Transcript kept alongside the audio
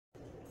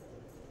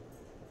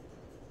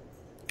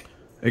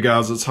Hey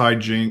guys, it's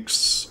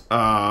Hijinks.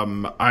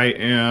 I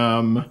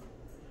am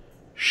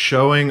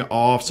showing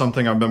off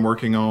something I've been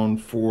working on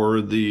for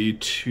the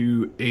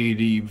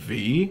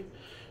 280V.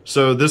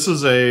 So this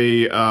is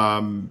a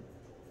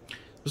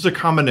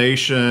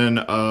combination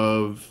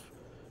of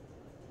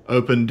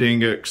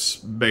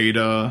Opendingux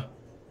beta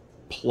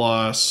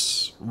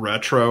plus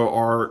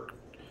RetroArch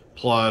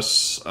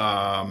plus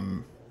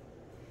bunch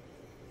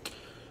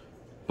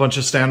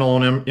of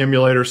standalone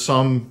emulators.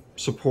 Some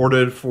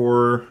supported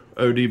for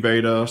OD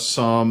beta,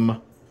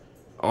 some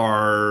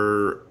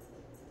are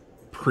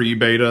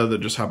pre-beta that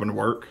just happen to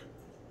work.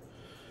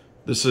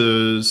 This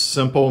is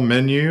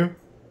Simplemenu,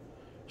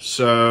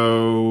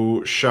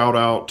 so shout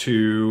out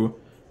to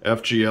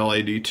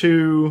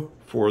FGL82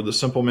 for the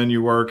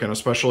Simplemenu work, and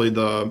especially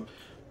the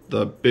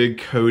big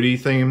Cody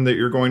theme that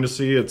you're going to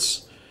see.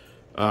 It's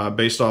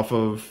based off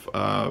of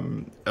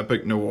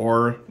Epic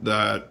Noir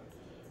that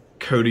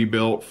Cody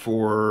built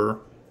for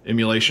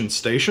Emulation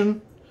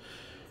Station.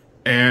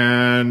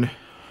 And,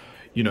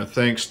 you know,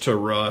 thanks to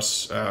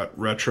Russ at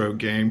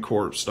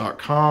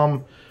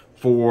RetroGameCorps.com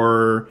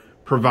for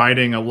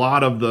providing a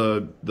lot of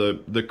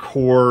the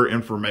core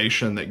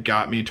information that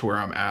got me to where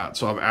I'm at.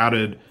 So I've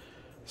added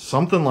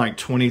something like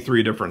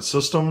 23 different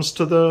systems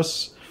to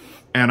this,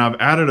 and I've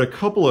added a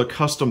couple of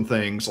custom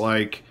things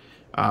like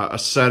a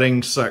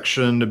settings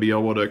section to be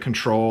able to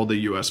control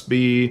the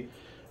USB,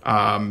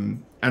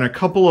 and a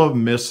couple of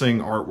missing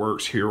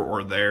artworks here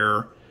or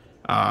there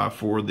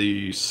for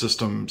the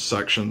system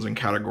sections and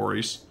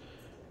categories.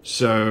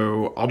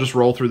 So I'll just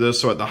roll through this.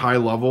 So at the high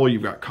level,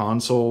 you've got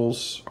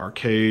consoles,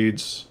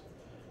 arcades,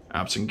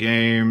 apps and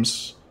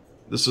games.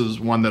 This is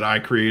one that I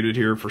created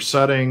here for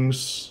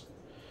settings,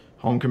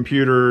 home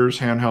computers,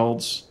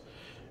 handhelds.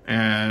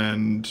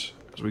 And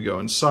as we go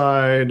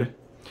inside,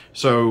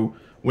 so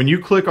when you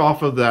click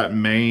off of that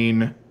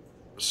main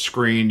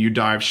screen, you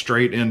dive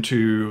straight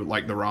into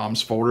like the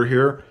ROMs folder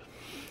here.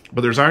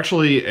 But there's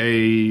actually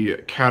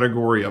a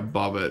category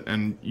above it,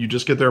 and you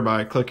just get there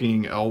by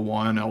clicking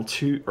L1,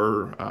 L2,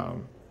 or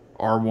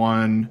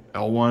R1,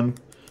 L1.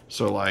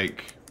 So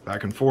like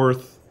back and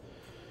forth.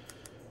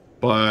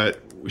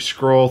 But we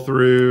scroll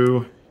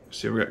through,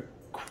 see we've got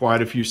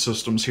quite a few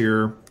systems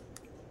here.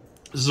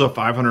 This is a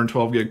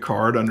 512 gig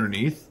card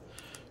underneath.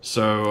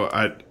 So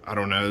I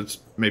don't know, it's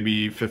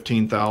maybe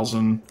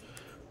 15,000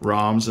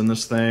 ROMs in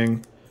this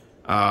thing.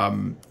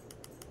 One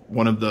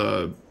of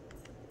the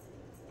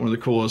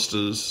coolest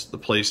is the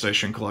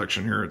PlayStation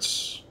collection here.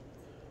 It's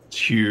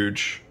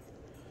huge.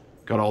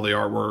 Got all the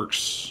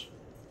artworks.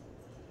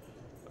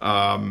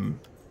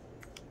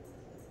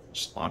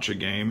 Just launch a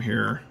game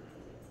here.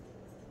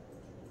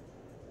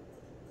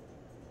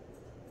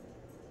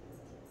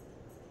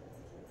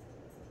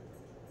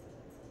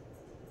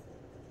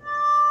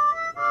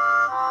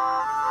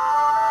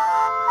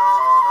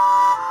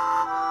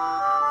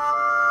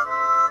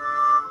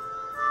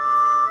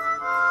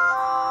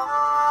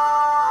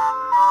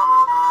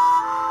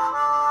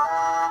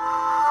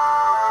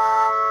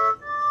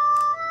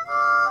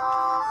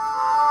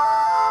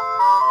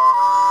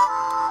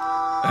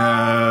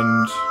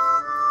 And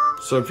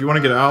so if you want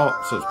to get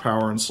out, so it's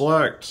power and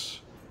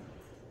select,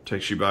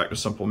 takes you back to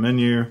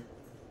Simplemenu.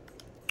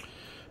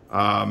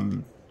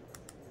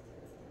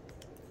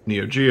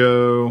 Neo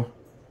Geo,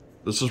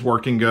 this is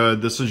working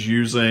good. This is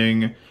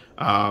using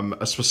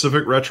a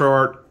specific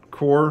RetroArch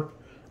core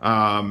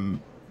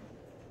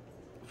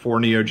for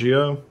Neo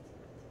Geo.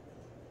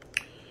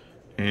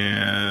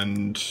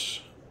 And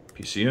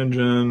PC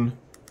Engine,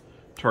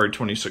 Atari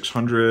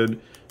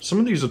 2600. Some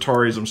of these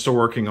Ataris, I'm still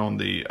working on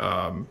the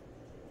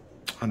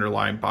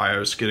underlying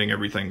BIOS, getting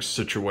everything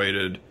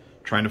situated,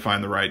 trying to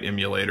find the right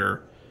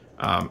emulator.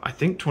 I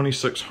think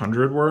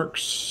 2600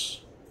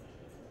 works,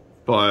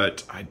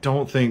 but I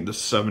don't think the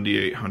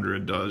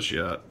 7800 does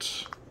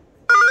yet.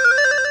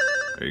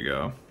 There you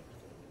go.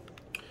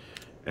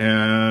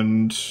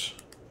 And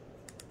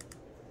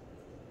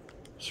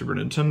Super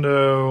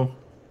Nintendo.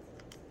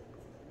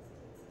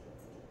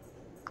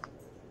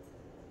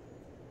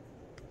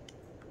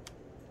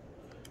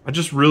 I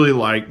just really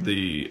like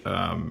the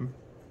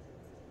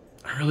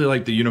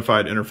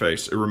unified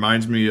interface. It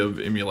reminds me of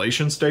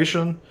Emulation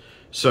Station.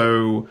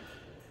 So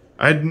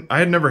I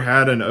had never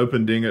had an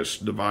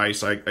Opendingux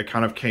device. I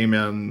kind of came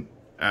in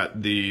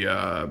at the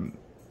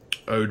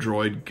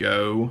Odroid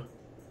Go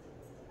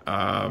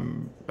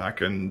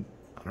back in,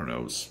 I don't know,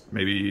 it was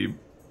maybe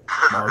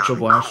March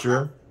of last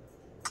year.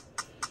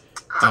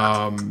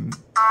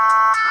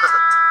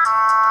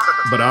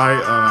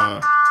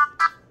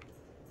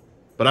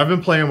 But I've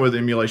been playing with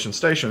Emulation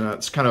Station.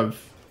 That's kind of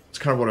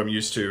what I'm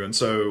used to, and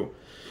so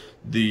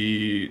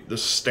the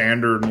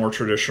standard, more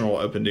traditional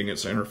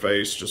Opendingux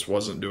interface just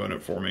wasn't doing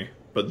it for me.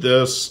 But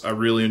this I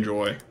really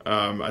enjoy.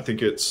 I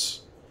think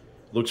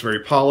looks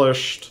very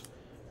polished,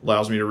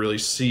 allows me to really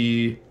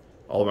see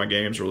all of my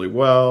games really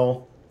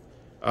well.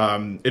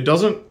 It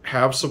doesn't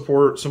have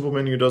support.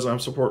 Simplemenu doesn't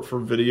have support for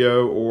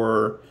video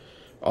or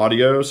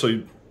audio,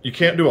 so you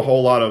can't do a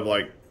whole lot of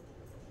like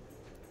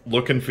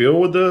look and feel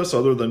with this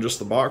other than just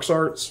the box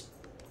arts,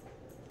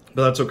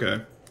 but that's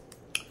okay.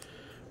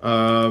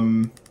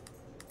 So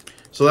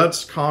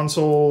that's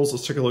consoles.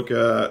 Let's take a look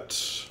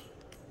at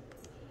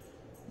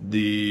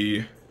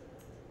the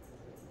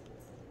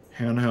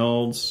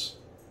handhelds.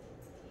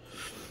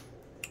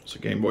 So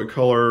Game Boy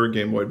Color,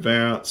 Game Boy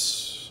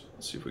Advance.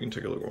 Let's see if we can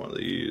take a look at one of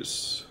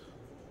these.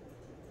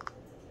 I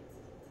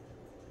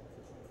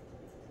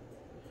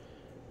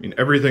mean,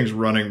 everything's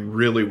running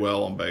really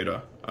well on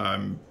beta.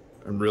 I'm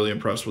really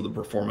impressed with the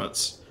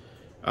performance.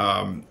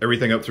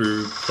 Everything up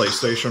through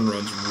PlayStation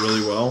runs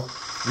really well.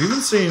 We've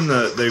even seen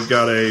that they've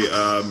got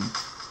a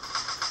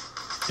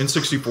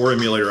N64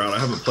 emulator out. I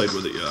haven't played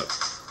with it yet,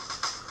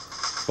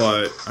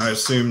 but I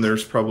assume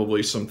there's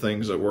probably some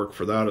things that work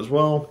for that as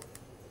well.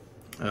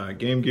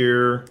 Game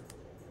Gear,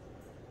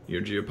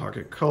 Neo Geo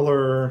Pocket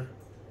Color.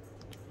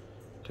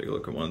 Take a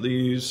look at one of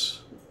these.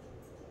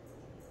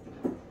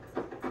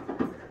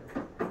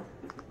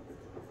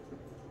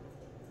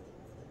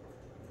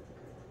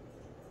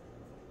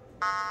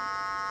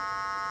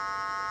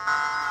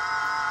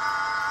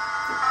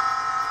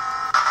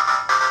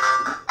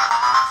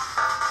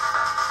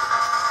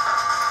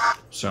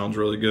 Sounds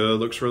really good,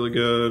 looks really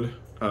good.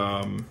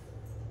 Atari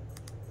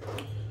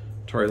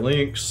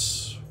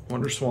Lynx,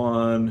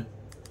 WonderSwan,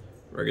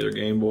 regular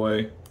Game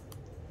Boy.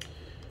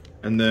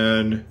 And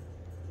then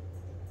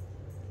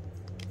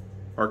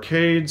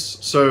arcades.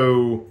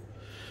 So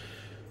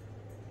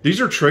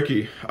these are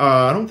tricky.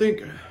 I don't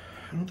think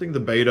the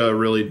beta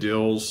really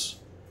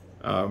deals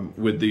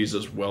with these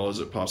as well as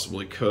it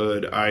possibly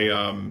could.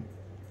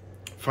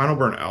 Final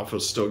Burn Alpha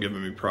is still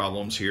giving me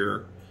problems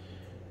here,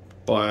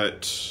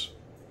 but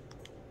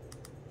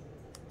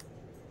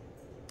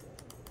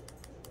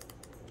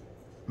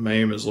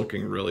MAME is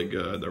looking really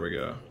good. There we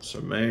go.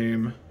 So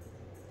MAME.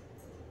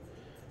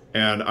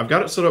 And I've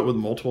got it set up with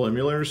multiple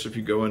emulators. If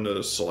you go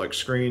into select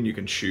screen, you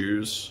can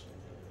choose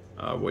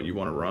what you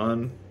want to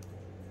run.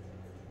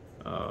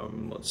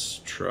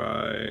 Let's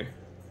try...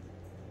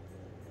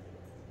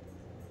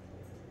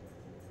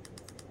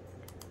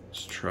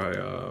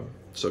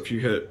 so if you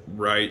hit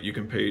right, you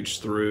can page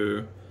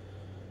through.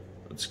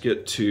 Let's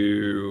get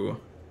to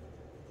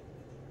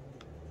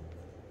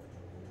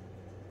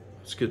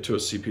a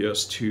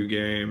CPS2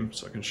 game,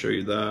 so I can show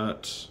you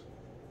that.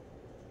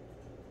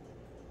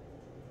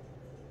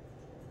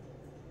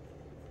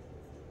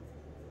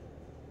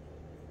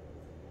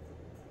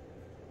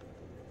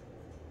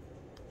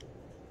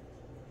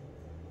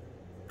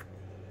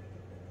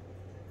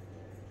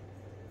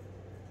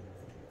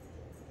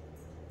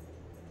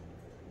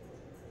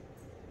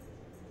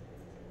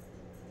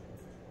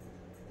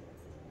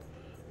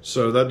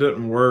 So that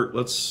didn't work.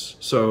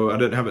 So I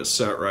didn't have it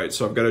set right.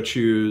 So I've got to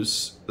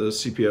choose the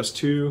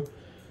CPS2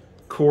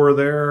 core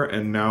there,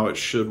 and now it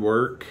should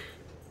work.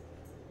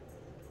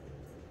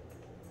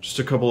 Just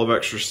a couple of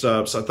extra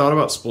steps. I thought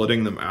about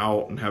splitting them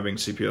out and having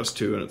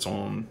CPS2 in its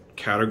own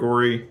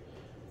category.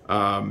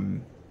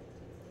 But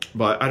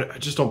I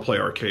just don't play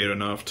arcade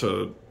enough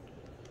to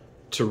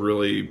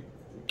really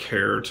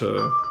care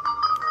to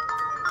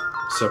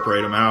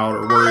separate them out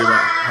or worry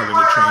about having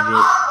to change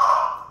it.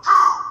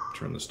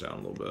 Turn this down a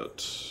little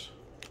bit.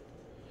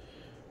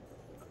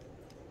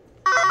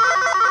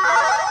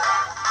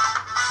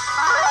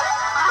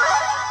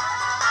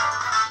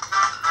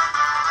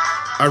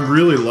 I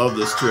really love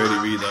this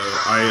 280V though.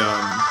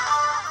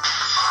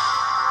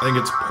 I think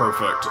it's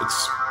perfect.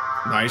 It's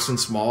nice and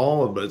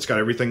small, but it's got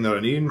everything that I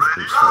need as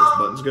far as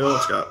buttons go.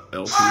 It's got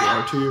L2,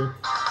 R2.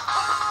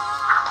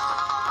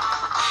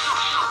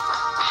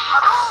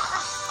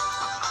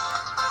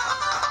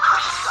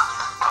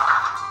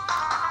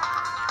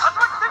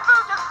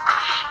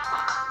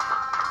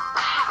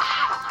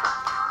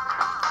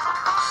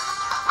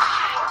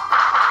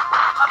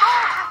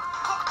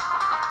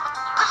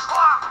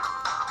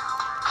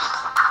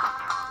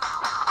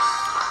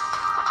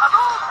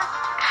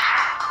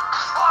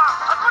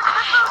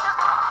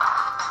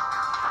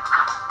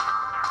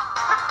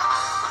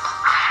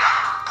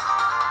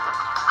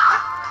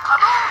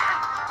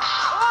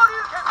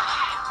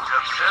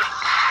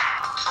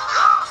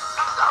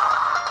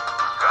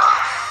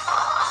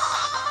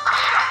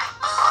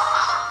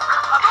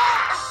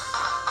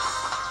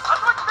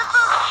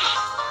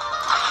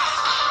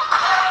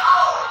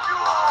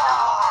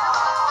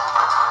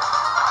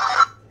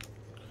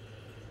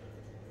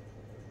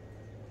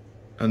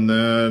 And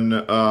then,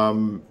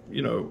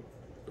 you know,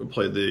 we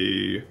played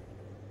the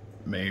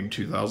MAME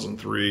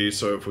 2003.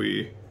 So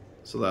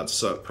that's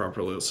set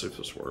properly. Let's see if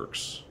this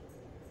works.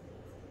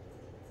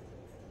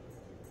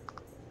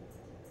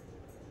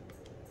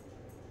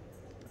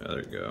 Yeah, there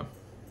you go.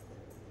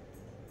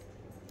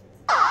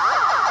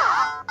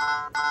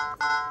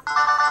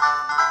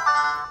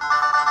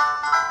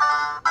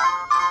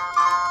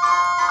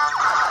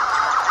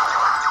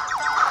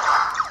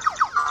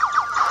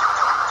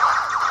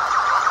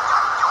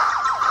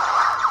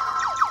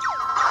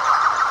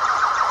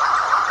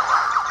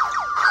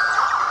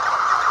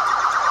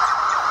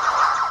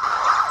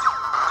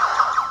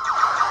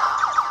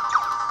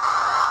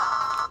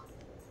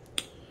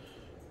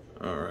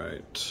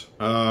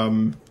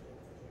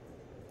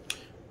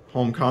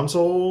 Home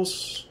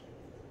consoles.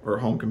 or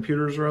home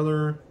computers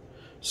rather.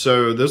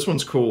 So this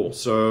one's cool.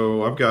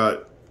 So I've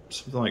got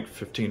something like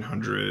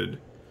 1,500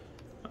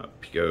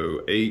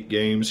 Pico 8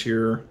 games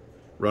here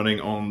running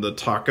on the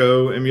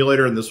Taco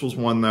emulator, and this was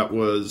one that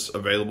was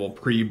available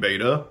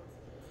pre-beta.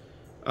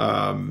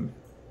 Where'd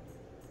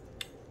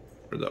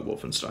that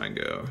Wolfenstein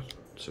go?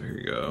 So here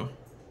you go.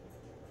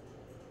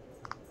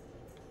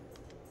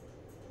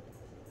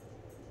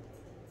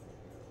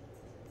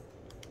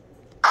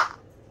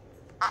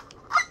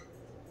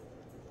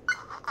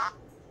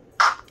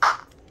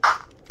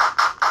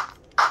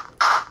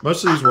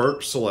 Most of these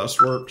work.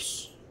 Celeste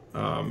works.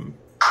 Some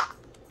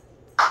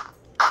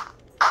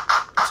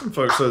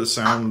folks say the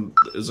sound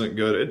isn't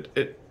good.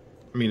 I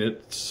mean,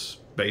 it's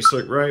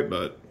basic, right?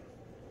 But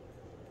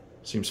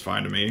seems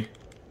fine to me.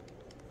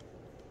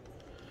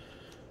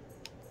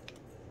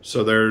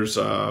 So there's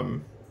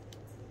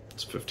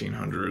it's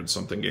 1,500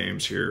 something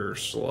games here.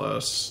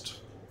 Celeste.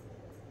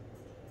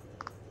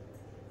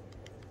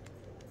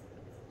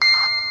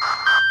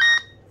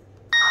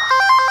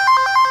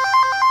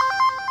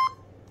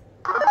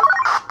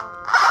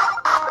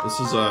 This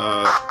is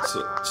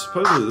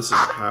supposedly this is a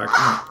hack.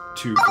 I'm not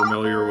too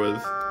familiar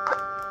with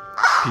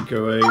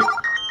Pico 8.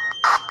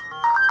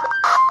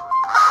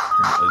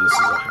 Apparently this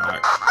is a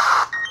hack.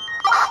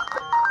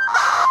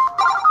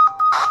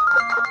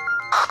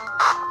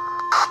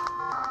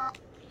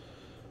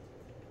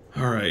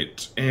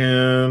 Alright,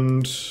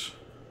 and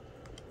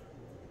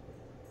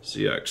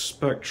ZX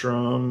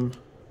Spectrum.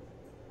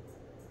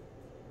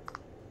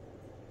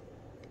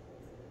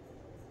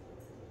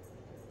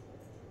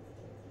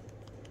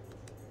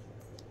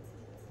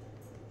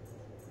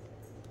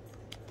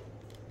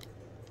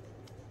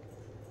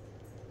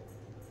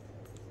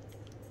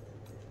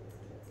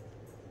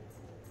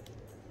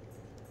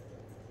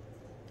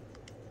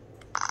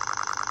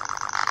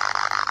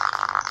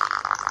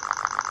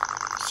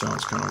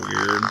 Sounds kind of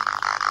weird.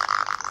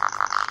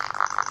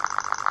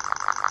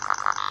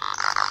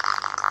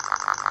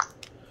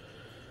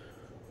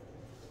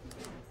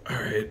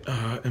 Alright,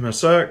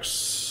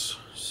 MSX.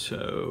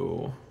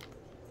 So,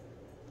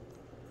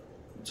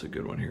 that's a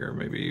good one here.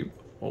 Maybe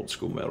old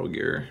school Metal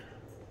Gear.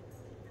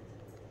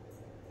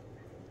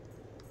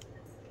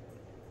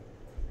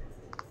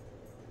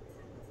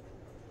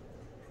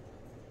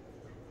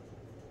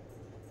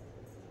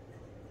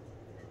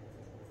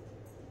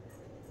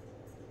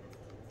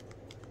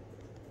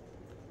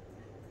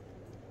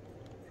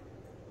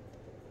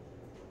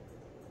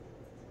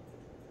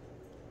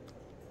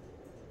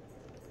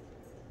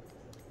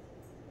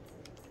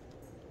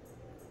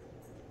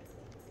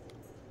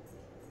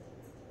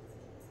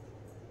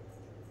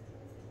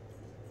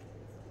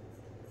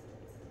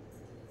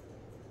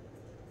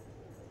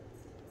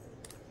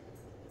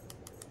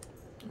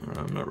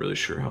 I'm not really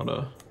sure how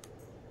to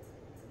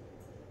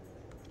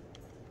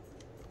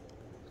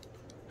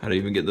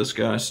even get this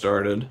guy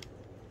started.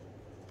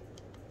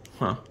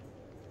 Huh.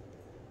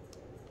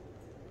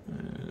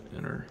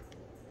 Enter.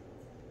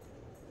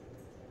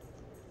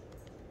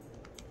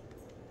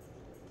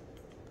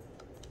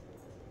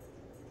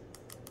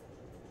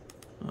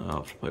 I'll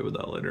have to play with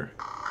that later.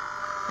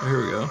 Oh,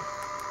 here we go.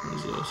 What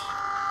is this?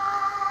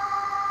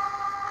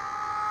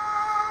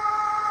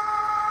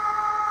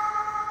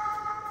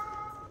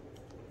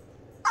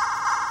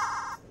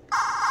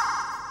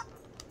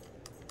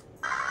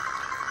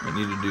 I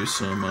need to do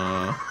some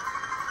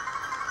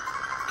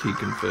key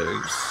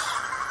configs.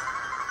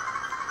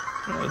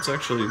 Oh, it's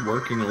actually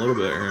working a little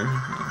bit here.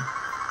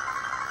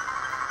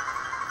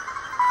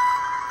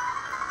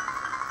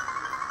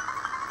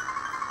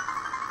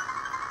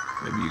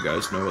 Maybe you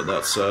guys know what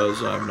that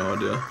says. I have no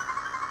idea.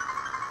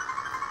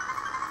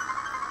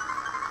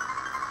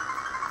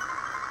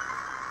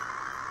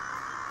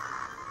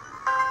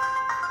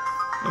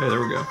 Okay,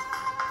 there we go.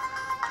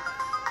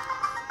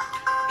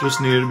 Just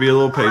needed to be a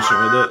little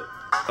patient with it.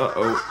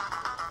 Uh-oh.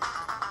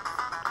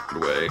 Get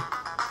away.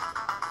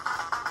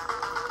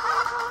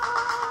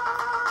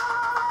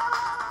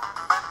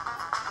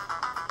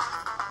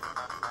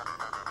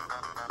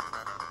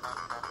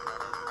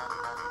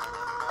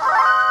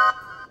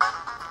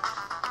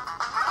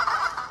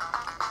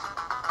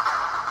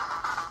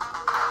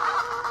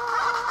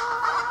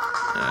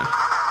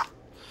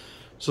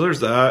 So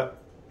there's that.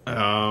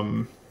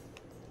 Come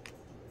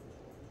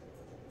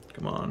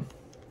on.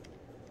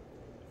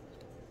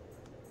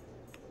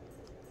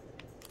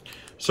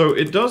 So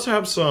it does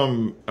have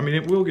some, I mean,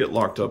 it will get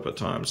locked up at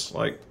times.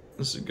 Like,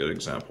 this is a good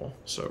example.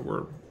 So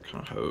we're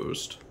kind of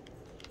hosed.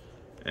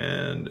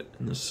 And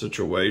in this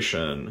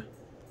situation,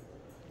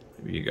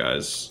 maybe you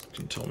guys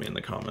can tell me in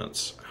the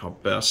comments how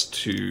best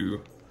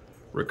to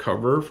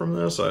recover from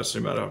this. I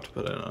assume I'd have to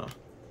put in a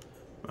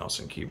mouse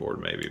and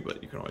keyboard maybe,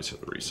 but you can always hit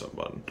the reset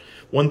button.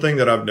 One thing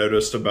that I've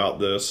noticed about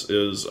this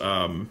is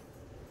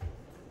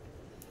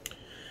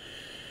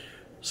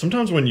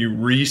sometimes when you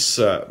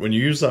reset, when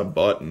you use that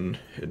button,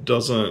 it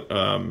doesn't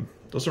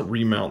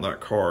remount that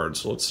card.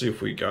 So let's see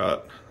if we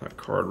got that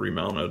card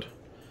remounted.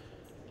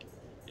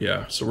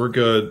 Yeah, so we're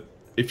good.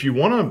 if you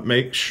want to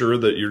make sure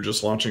that you're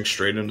just launching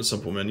straight into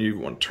Simplemenu, you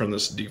want to turn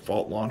this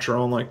default launcher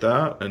on like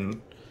that,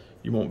 and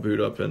you won't boot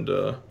up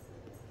into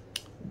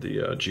the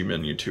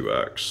gmenu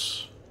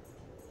 2x.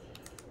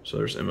 So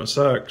there's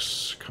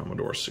MSX,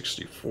 Commodore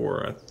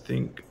 64. I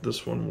think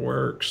this one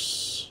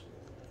works.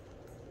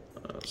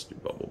 Let's do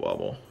Bubble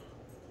Bobble.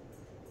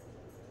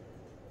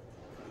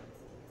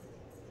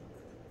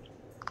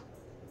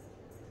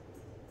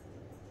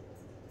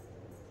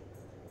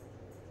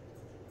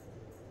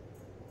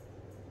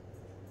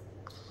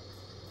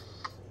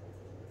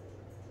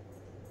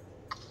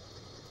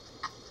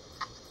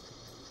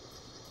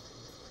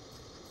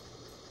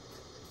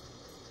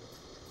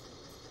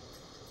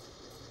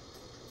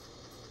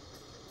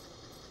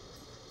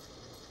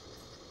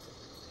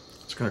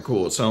 It's kind of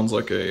cool. It sounds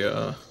like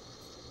a,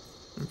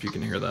 if you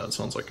can hear that, it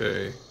sounds like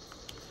a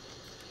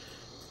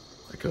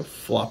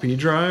floppy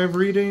drive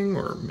reading,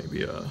 or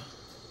maybe I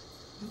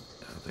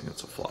think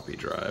it's a floppy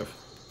drive.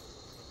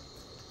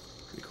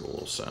 Pretty cool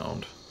little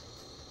sound.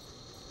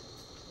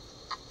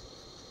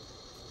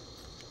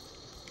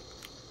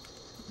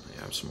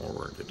 I have some more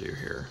work to do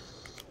here.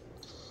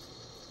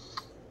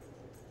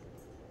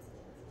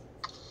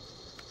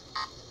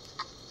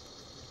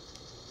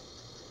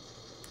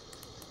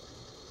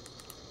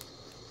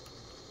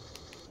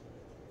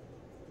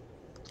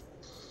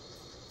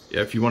 Yeah,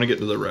 if you want to get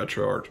to the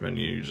RetroArch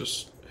menu, you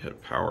just hit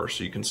power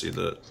so you can see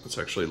that it's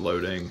actually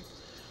loading.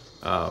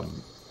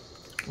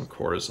 What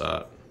core is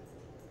that?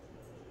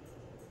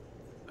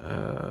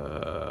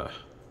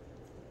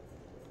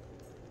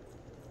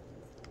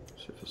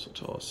 See if this will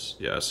tell us.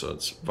 Yeah, so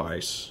it's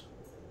Vice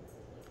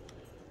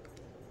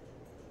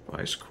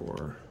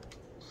core.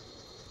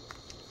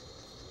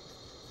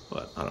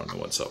 But I don't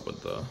know what's up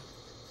with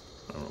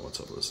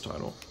this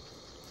title.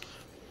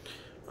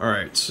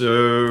 Alright,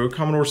 so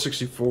Commodore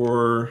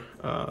 64,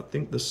 I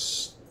think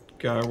this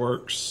guy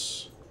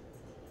works.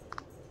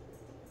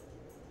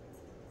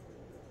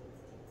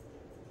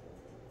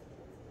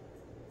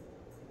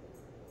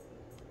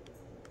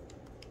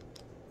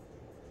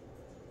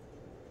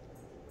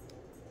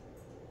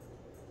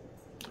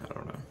 I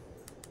don't know.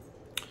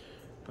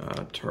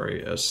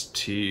 Atari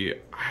ST,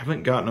 I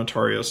haven't gotten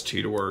Atari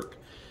ST to work.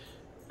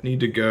 I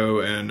need to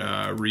go and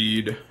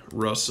read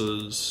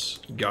Russ's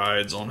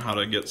guides on how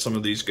to get some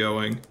of these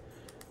going.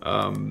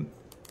 But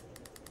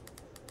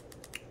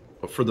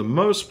for the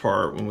most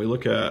part, when we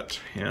look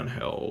at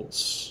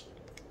handhelds,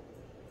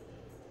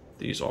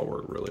 these all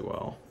work really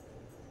well.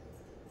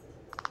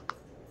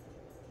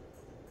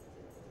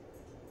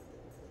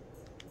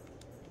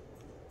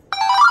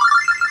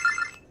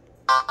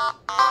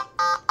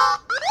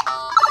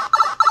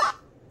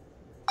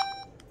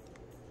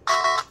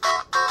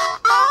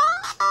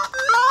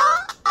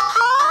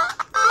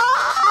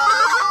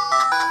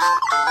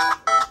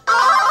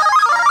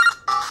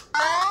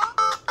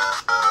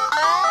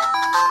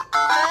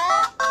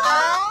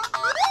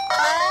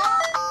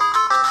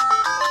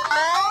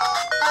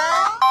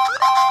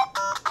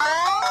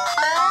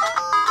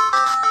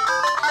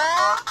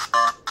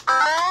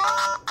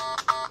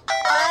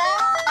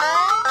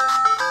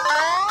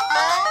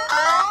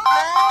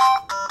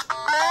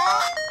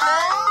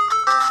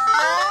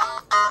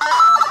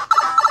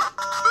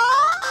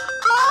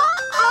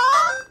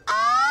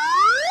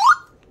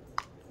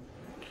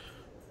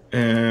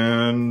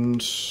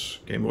 And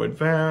Game Boy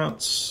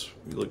Advance,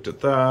 we looked at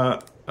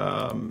that.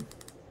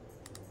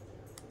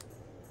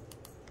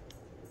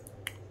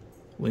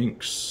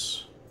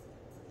 Links.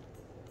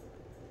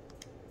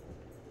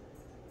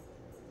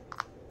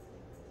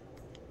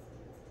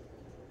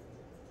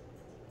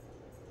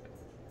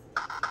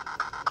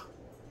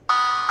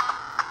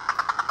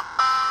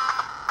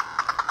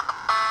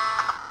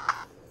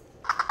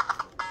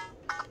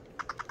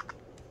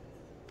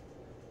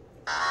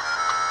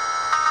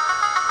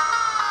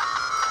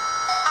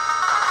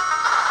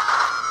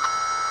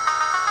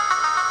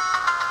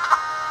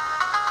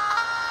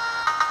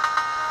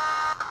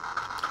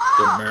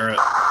 Merit.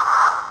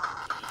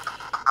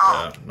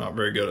 Yeah, not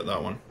very good at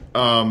that one.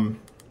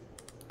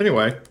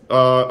 Anyway,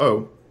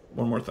 oh,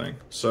 one more thing.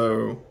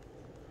 So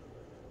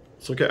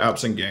let's look at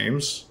apps and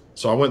games.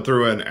 So I went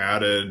through and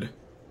added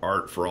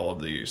art for all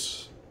of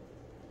these.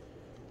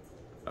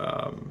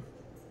 I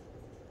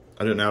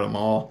didn't add them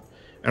all.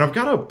 And I've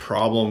got a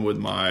problem with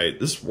my,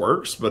 this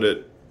works,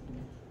 but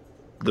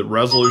the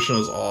resolution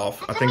is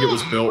off. I think it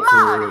was built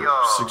for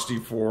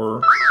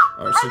 640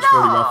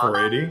 by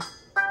 480.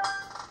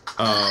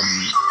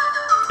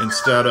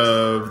 Instead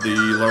of the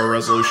lower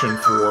resolution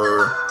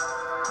for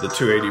the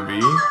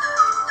 280v.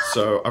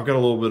 So I've got a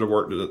little bit of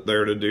work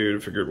there to do to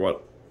figure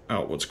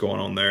out what's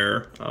going on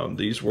there.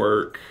 These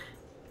work,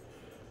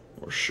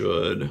 or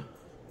should.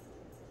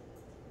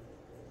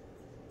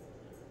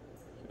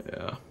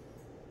 Yeah.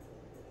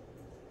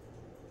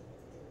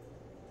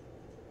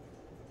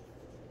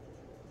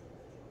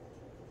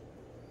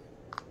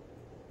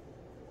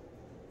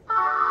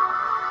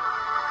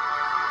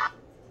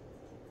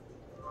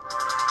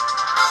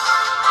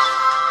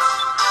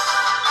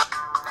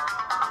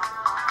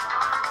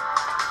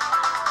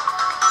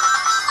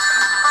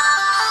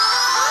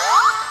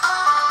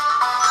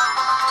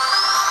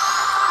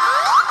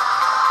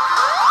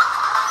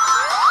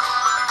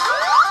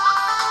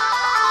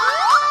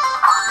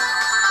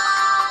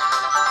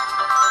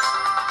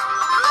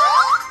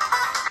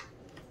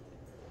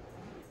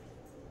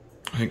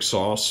 think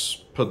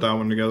Sauce put that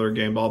one together,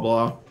 game blah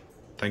blah.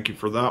 Thank you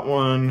for that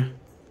one.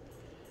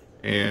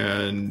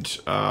 And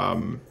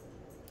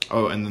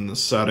oh, and then the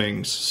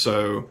settings.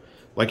 So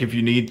like if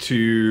you need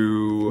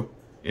to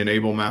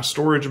enable mass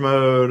storage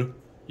mode,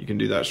 you can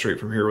do that straight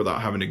from here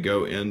without having to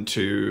go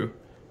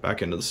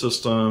back into the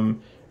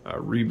system.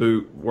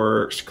 Reboot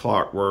works,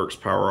 clock works,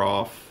 power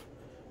off.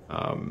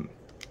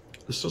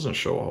 This doesn't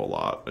show a whole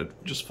lot, it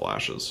just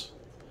flashes.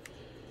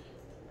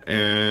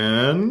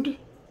 And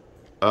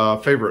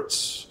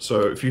favorites.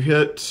 So if you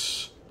hit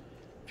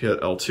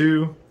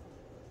L2,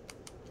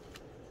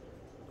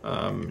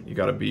 you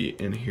got to be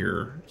in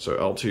here. So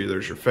L2,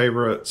 there's your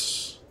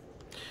favorites.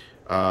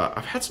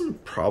 I've had some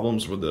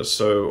problems with this.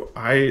 So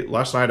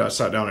last night I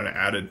sat down and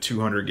added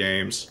 200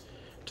 games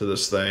to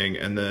this thing,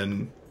 and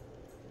then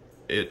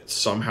it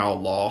somehow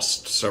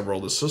lost several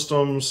of the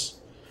systems.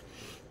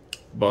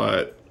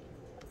 But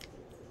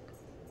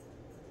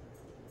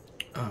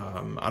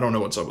I don't know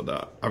what's up with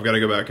that. I've got to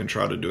go back and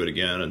try to do it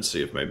again and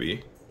see if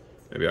maybe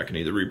I can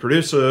either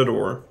reproduce it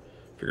or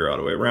figure out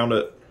a way around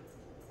it.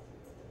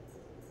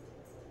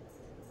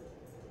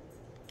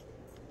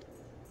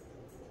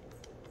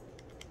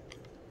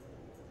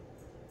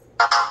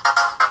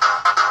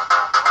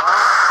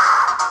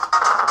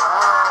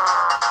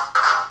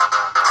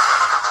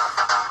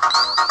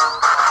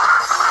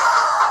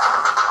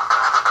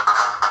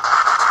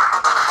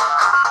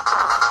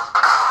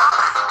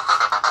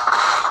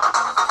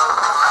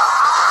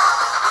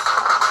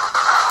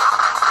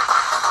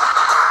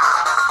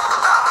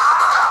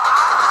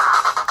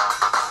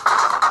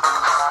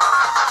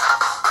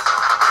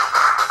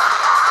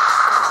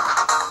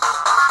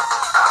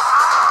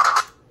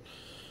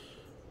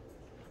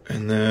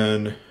 And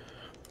then I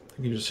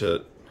think you just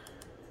hit,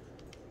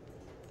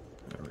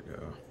 there we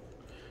go.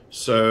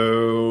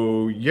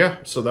 So yeah,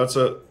 so that's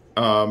it.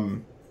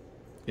 You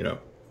know,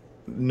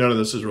 none of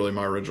this is really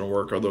my original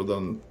work other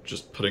than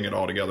just putting it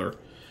all together.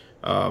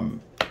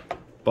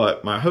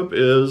 But my hope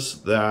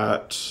is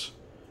that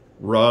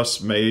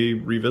Russ may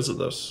revisit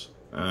this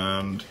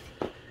and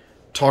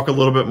talk a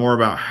little bit more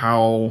about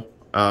how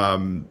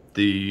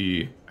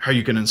how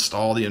you can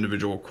install the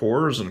individual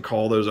cores and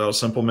call those out of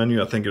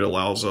Simplemenu. I think it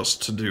allows us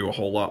to do a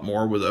whole lot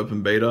more with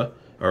Open Beta,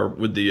 or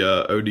with the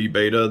OD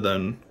Beta,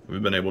 than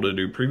we've been able to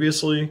do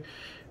previously.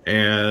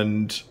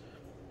 And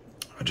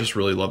I just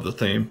really love the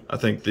theme. I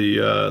think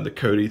the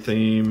Cody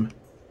theme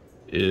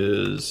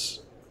is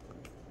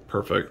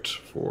perfect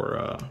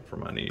for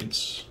my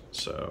needs.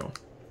 So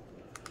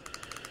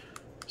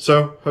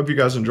hope you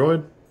guys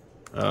enjoyed.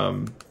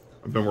 I've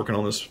been working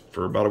on this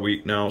for about a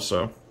week now,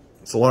 so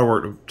it's a lot of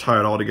work to tie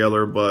it all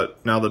together,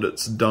 but now that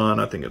it's done,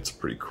 I think it's a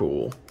pretty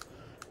cool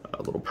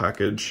little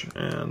package,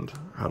 and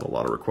I had a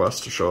lot of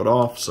requests to show it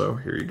off, so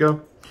here you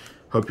go.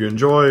 Hope you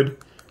enjoyed.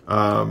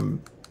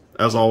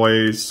 As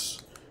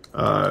always,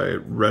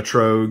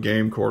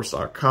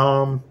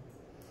 retrogamecourse.com.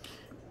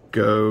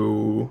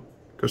 Go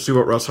see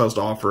what Russ has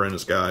to offer in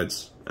his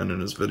guides and in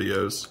his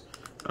videos.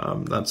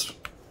 That's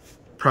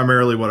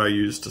primarily what I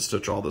use to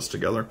stitch all this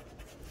together.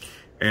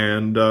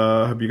 And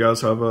hope you guys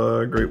have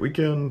a great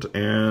weekend,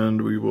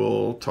 and we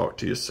will talk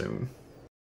to you soon.